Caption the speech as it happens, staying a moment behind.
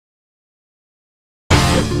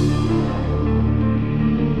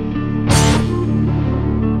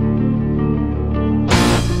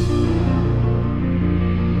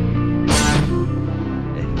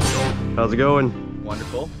How's it going?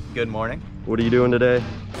 Wonderful. Good morning. What are you doing today?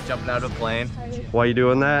 Jumping out of a plane. Why are you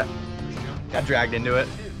doing that? Got dragged into it.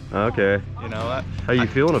 Okay. You know what? How you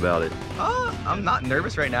feeling about it? I'm not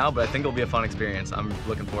nervous right now, but I think it'll be a fun experience. I'm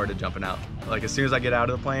looking forward to jumping out. Like as soon as I get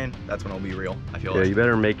out of the plane, that's when it'll be real. I feel Yeah, like. you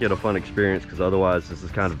better make it a fun experience because otherwise this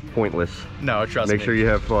is kind of pointless. No, trust me. Make sure you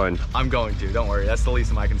have fun. I'm going to. Don't worry. That's the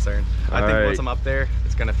least of my concern. I think once I'm up there,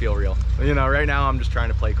 it's gonna feel real. You know, right now I'm just trying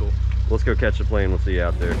to play cool. Let's go catch the plane. We'll see you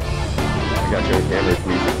out there. I got you on camera if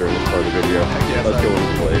needed during this part of the video. Yes, Let's go in the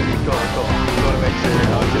plane. Cool. Just want to make sure.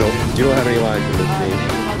 You don't have any lines in this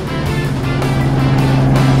scene.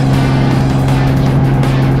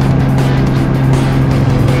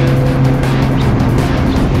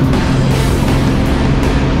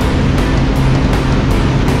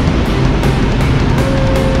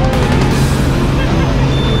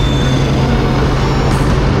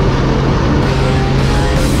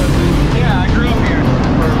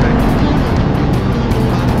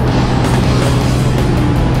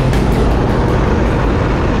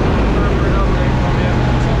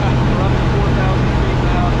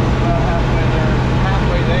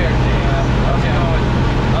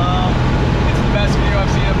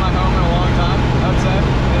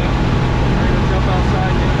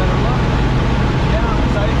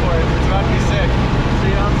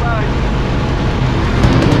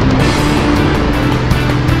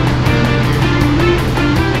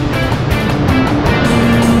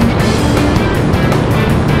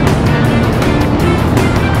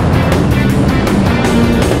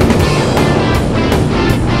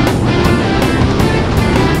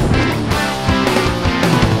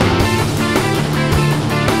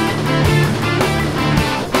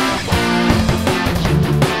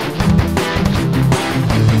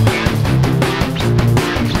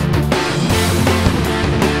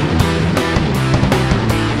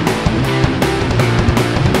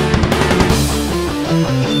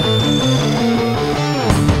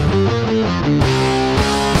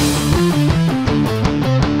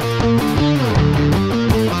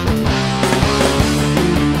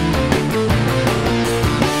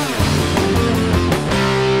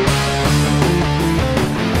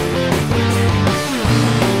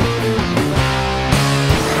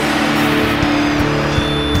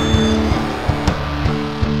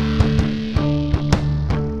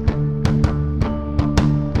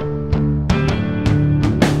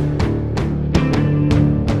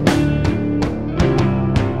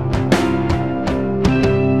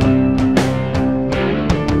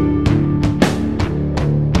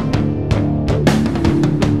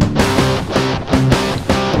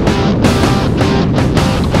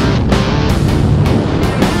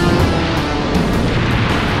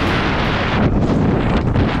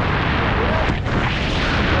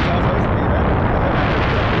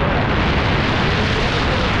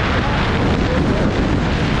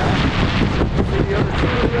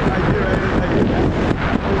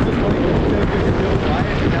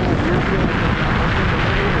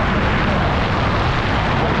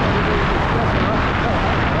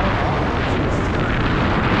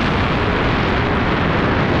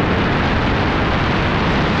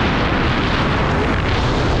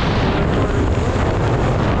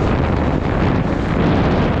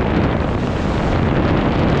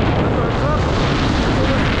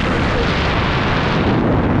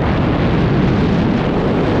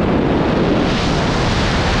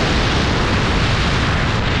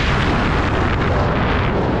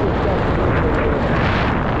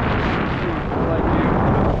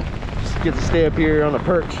 Get to stay up here on a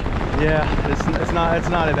perch. Yeah, it's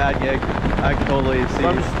not a bad gig. I can totally see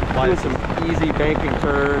I'm just why doing some easy banking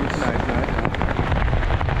turns. Nice.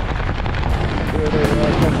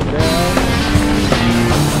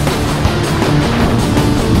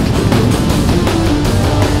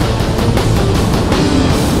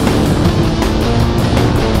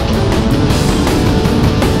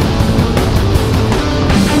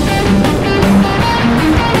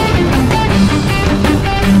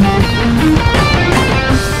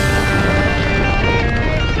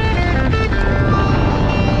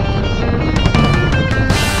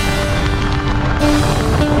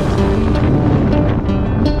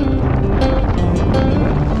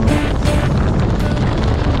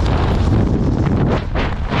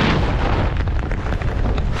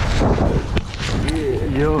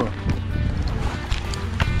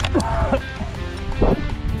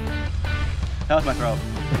 That was my throat.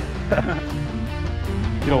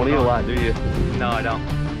 You don't need a lot, do you? No, I don't.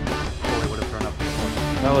 Totally would have thrown up before.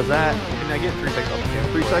 How was that? Can I get 3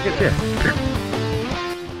 seconds? 3 seconds? Yeah.